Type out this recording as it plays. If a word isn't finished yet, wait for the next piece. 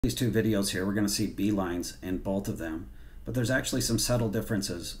These two videos here, we're going to see B lines in both of them, but there's actually some subtle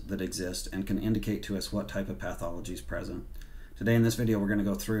differences that exist and can indicate to us what type of pathology is present. Today in this video, we're going to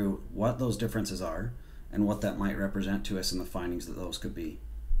go through what those differences are and what that might represent to us and the findings that those could be.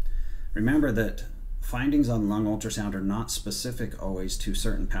 Remember that findings on lung ultrasound are not specific always to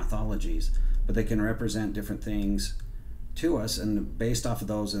certain pathologies, but they can represent different things to us, and based off of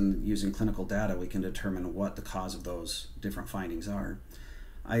those and using clinical data, we can determine what the cause of those different findings are.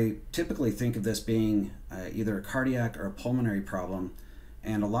 I typically think of this being either a cardiac or a pulmonary problem,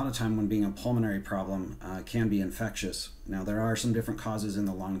 and a lot of time when being a pulmonary problem can be infectious. Now there are some different causes in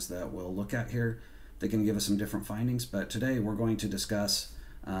the lungs that we'll look at here that can give us some different findings, but today we're going to discuss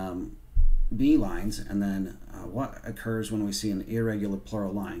B lines and then what occurs when we see an irregular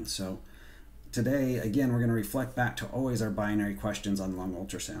pleural line. So today, again, we're going to reflect back to always our binary questions on lung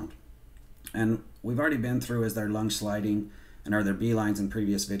ultrasound. And we've already been through, is there lung sliding and are there B lines in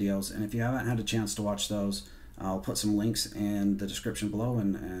previous videos? And if you haven't had a chance to watch those, I'll put some links in the description below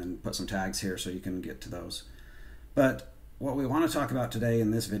and put some tags here so you can get to those. But what we want to talk about today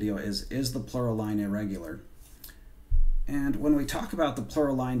in this video is the pleural line irregular? And when we talk about the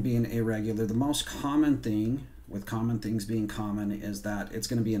pleural line being irregular, the most common thing, with common things being common, is that it's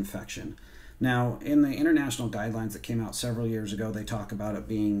going to be infection. Now, in the international guidelines that came out several years ago, they talk about it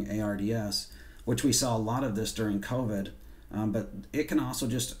being ARDS, which we saw a lot of this during COVID. But it can also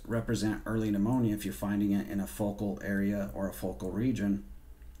just represent early pneumonia if you're finding it in a focal area or a focal region.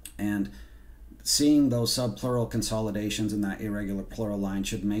 And seeing those subpleural consolidations in that irregular pleural line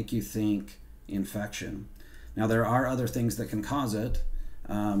should make you think infection. Now there are other things that can cause it,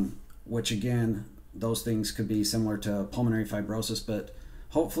 which again, those things could be similar to pulmonary fibrosis, but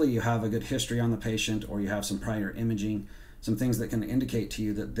hopefully you have a good history on the patient or you have some prior imaging, some things that can indicate to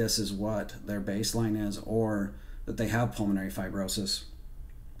you that this is what their baseline is, or that they have pulmonary fibrosis,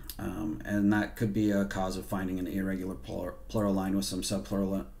 and that could be a cause of finding an irregular pleural line with some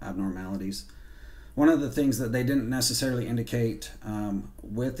subpleural abnormalities. One of the things that they didn't necessarily indicate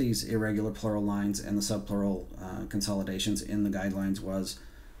with these irregular pleural lines and the subpleural consolidations in the guidelines was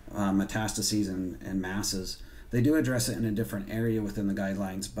metastases and masses. They do address it in a different area within the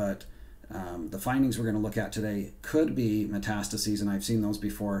guidelines, but the findings we're going to look at today could be metastases, and I've seen those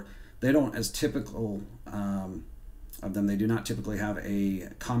before. They don't, as typical of them, they do not typically have a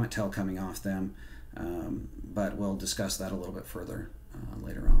comet tail coming off them, but we'll discuss that a little bit further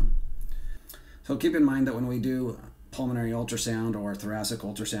later on. So keep in mind that when we do pulmonary ultrasound or thoracic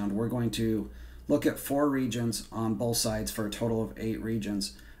ultrasound, we're going to look at 4 regions on both sides for a total of 8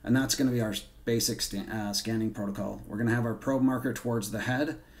 regions, and that's going to be our basic scanning protocol. We're going to have our probe marker towards the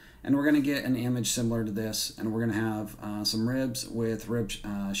head, and we're going to get an image similar to this, and we're going to have some ribs with rib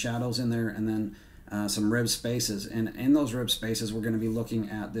shadows in there, and then some rib spaces. And in those rib spaces, we're going to be looking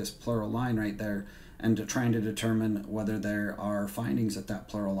at this pleural line right there and trying to determine whether there are findings at that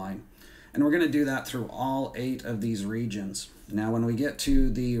pleural line. And we're going to do that through all 8 of these regions. Now, when we get to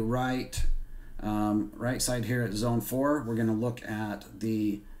the right side here at zone 4, we're going to look at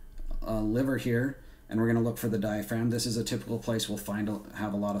the liver here, and we're going to look for the diaphragm. This is a typical place we'll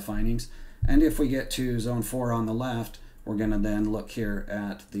have a lot of findings. And if we get to zone 4 on the left, we're going to then look here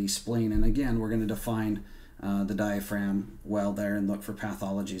at the spleen. And again, we're going to define the diaphragm well there and look for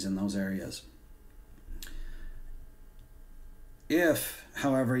pathologies in those areas. If,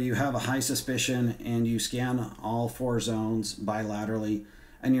 however, you have a high suspicion and you scan all 4 zones bilaterally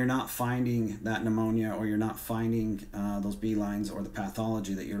and you're not finding that pneumonia, or you're not finding those B lines or the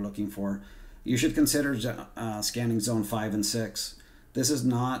pathology that you're looking for, you should consider scanning zone 5 and 6. This is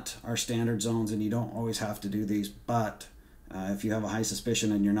not our standard zones, and you don't always have to do these, but if you have a high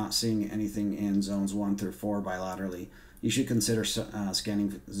suspicion and you're not seeing anything in zones 1 through 4 bilaterally, you should consider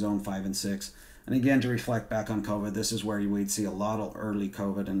scanning zone 5 and 6. And again, to reflect back on COVID, this is where we'd see a lot of early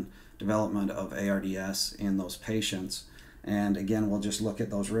COVID and development of ARDS in those patients. And again, we'll just look at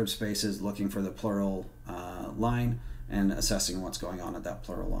those rib spaces, looking for the pleural line and assessing what's going on at that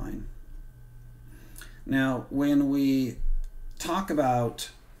pleural line. Now, when we talk about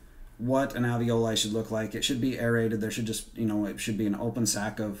what an alveoli should look like, it should be aerated. There should just, it should be an open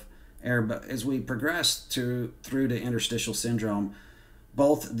sac of air. But as we progress through to interstitial syndrome,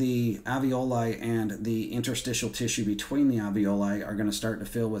 both the alveoli and the interstitial tissue between the alveoli are going to start to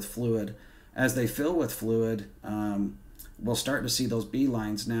fill with fluid. As they fill with fluid, we'll start to see those B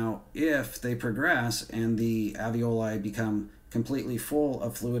lines. Now, if they progress and the alveoli become completely full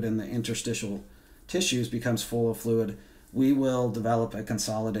of fluid and the interstitial tissues becomes full of fluid, we will develop a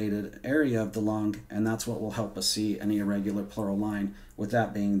consolidated area of the lung, and that's what will help us see an irregular pleural line, with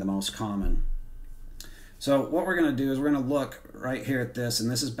that being the most common. So what we're going to do is we're going to look right here at this,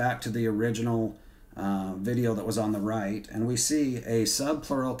 and this is back to the original video that was on the right, and we see a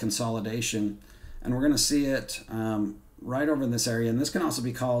subpleural consolidation, and we're going to see it right over in this area, and this can also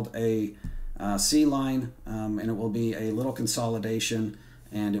be called a C-line, and it will be a little consolidation,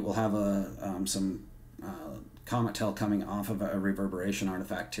 and it will have some comet tail coming off of a reverberation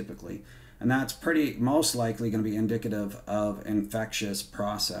artifact typically, and that's most likely going to be indicative of infectious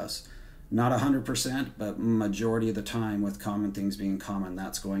process. Not 100%, but majority of the time, with common things being common,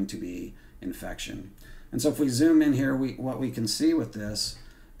 that's going to be infection. And so if we zoom in here, what we can see with this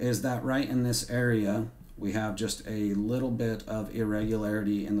is that right in this area, we have just a little bit of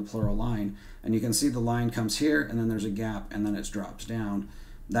irregularity in the pleural line. And you can see the line comes here, and then there's a gap, and then it drops down.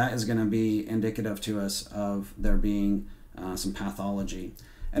 That is going to be indicative to us of there being some pathology.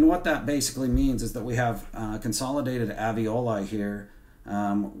 And what that basically means is that we have consolidated alveoli here,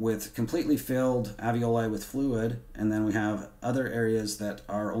 with completely filled alveoli with fluid, and then we have other areas that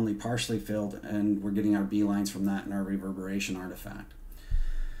are only partially filled, and we're getting our B lines from that in our reverberation artifact.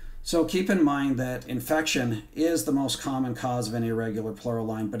 So keep in mind that infection is the most common cause of an irregular pleural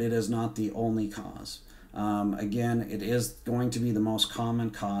line, but it is not the only cause. Again, it is going to be the most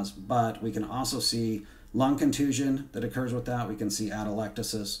common cause, but we can also see lung contusion that occurs with that. We can see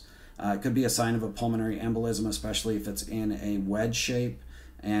atelectasis. It could be a sign of a pulmonary embolism, especially if it's in a wedge shape.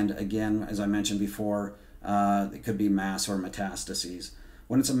 And again, as I mentioned before, it could be mass or metastases.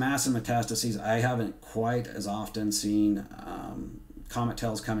 When it's a mass and metastases, I haven't quite as often seen comet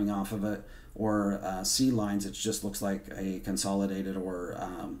tails coming off of it or C lines. It just looks like a consolidated or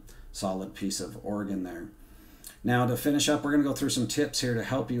solid piece of organ there. Now to finish up, we're going to go through some tips here to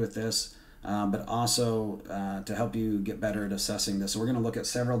help you with this. But also to help you get better at assessing this. So we're going to look at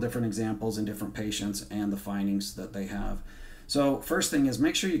several different examples in different patients and the findings that they have. So first thing is,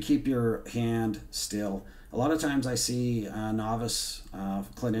 make sure you keep your hand still. A lot of times I see novice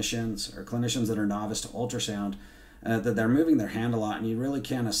clinicians or clinicians that are novice to ultrasound that they're moving their hand a lot, and you really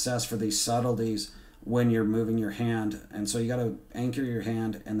can't assess for these subtleties when you're moving your hand. And so you got to anchor your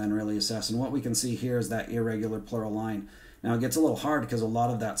hand and then really assess. And what we can see here is that irregular pleural line. Now it gets a little hard because a lot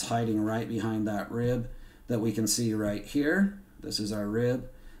of that's hiding right behind that rib that we can see right here. This is our rib.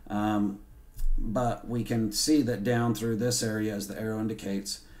 But we can see that down through this area, as the arrow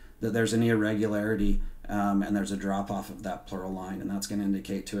indicates, that there's an irregularity and there's a drop off of that pleural line, and that's going to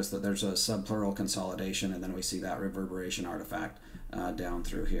indicate to us that there's a subpleural consolidation, and then we see that reverberation artifact down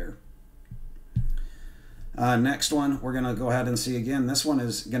through here. Next one, we're going to go ahead and see again. This one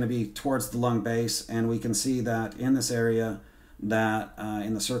is going to be towards the lung base, and we can see that in this area, that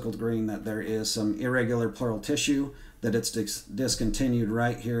in the circled green, that there is some irregular pleural tissue, that it's discontinued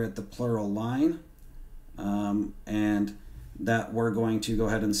right here at the pleural line, and that we're going to go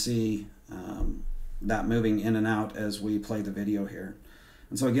ahead and see that moving in and out as we play the video here.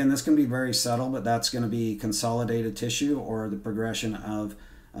 And so again, this can be very subtle, but that's going to be consolidated tissue or the progression of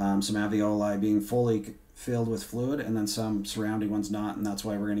some alveoli being fully filled with fluid and then some surrounding ones not, and that's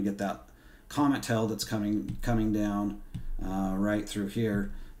why we're going to get that comet tail that's coming down right through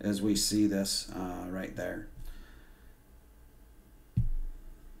here as we see this right there.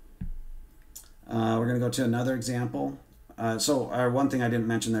 We're going to go to another example. So one thing I didn't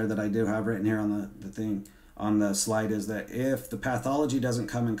mention there that I do have written here on the thing on the slide is that if the pathology doesn't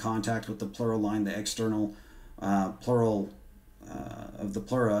come in contact with the pleural line, the external pleural of the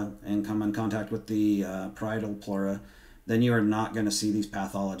pleura, and come in contact with the parietal pleura, then you are not going to see these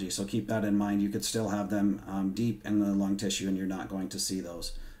pathologies. So keep that in mind. You could still have them deep in the lung tissue, and you're not going to see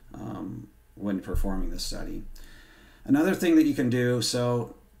those when performing this study. Another thing that you can do,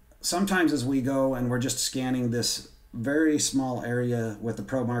 so sometimes as we go and we're just scanning this very small area with the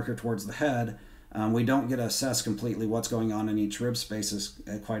probe marker towards the head, we don't get to assess completely what's going on in each rib spaces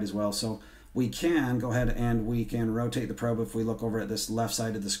quite as well. So we can go ahead and we can rotate the probe if we look over at this left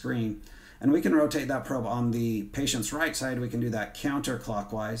side of the screen. And we can rotate that probe on the patient's right side. We can do that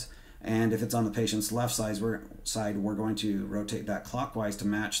counterclockwise. And if it's on the patient's left side, we're going to rotate that clockwise to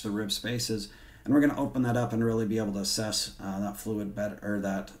match the rib spaces. And we're going to open that up and really be able to assess that fluid better, or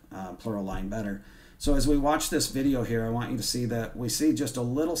that pleural line better. So as we watch this video here, I want you to see that we see just a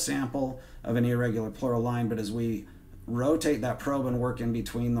little sample of an irregular pleural line, but as we rotate that probe and work in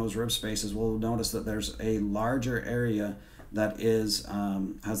between those rib spaces, we'll notice that there's a larger area that is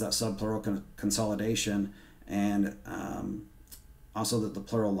has that subpleural consolidation, and also that the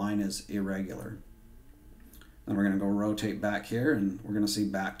pleural line is irregular. Then we're going to go rotate back here, and we're going to see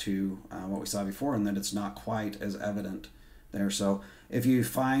back to what we saw before, and that it's not quite as evident there. So if you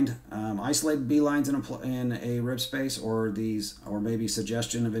find isolated B lines in a rib space, or maybe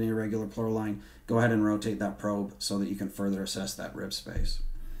suggestion of an irregular pleural line, go ahead and rotate that probe so that you can further assess that rib space.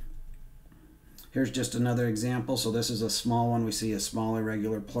 Here's just another example. So this is a small one. We see a small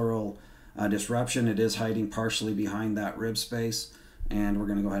irregular pleural disruption. It is hiding partially behind that rib space, and we're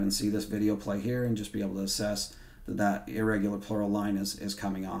going to go ahead and see this video play here and just be able to assess that irregular pleural line is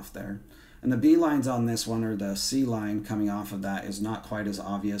coming off there. And the B lines on this one, or the C line coming off of that, is not quite as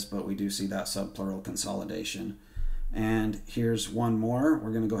obvious, but we do see that subpleural consolidation. And here's one more.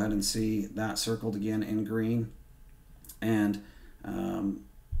 We're going to go ahead and see that circled again in green. And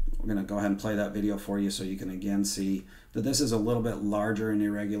we're going to go ahead and play that video for you so you can again see that this is a little bit larger an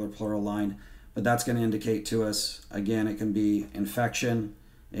irregular pleural line, but that's going to indicate to us, again, it can be infection,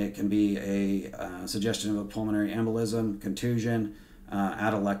 it can be a suggestion of a pulmonary embolism, contusion,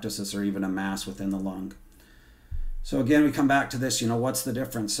 atelectasis, or even a mass within the lung. So again, we come back to this, what's the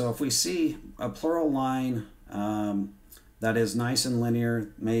difference? So if we see a pleural line that is nice and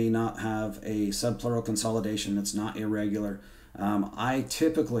linear, may not have a subpleural consolidation, it's not irregular, I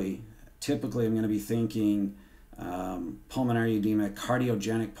typically am going to be thinking pulmonary edema,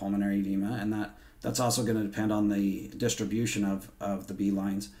 cardiogenic pulmonary edema, and that's also going to depend on the distribution of the B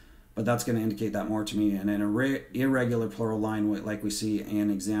lines, but that's going to indicate that more to me. And in an irregular pleural line, like we see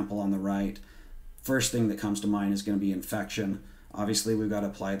an example on the right, first thing that comes to mind is going to be infection. Obviously, we've got to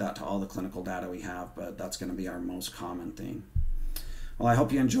apply that to all the clinical data we have, but that's going to be our most common thing. Well, I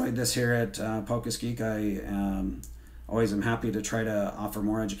hope you enjoyed this here at POCUS Geek. I always am happy to try to offer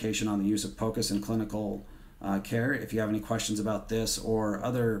more education on the use of POCUS in clinical care. If you have any questions about this or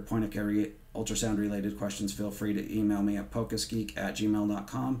other point-of-care ultrasound-related questions, feel free to email me at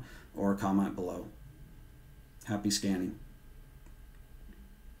pocusgeek@gmail.com or comment below. Happy scanning.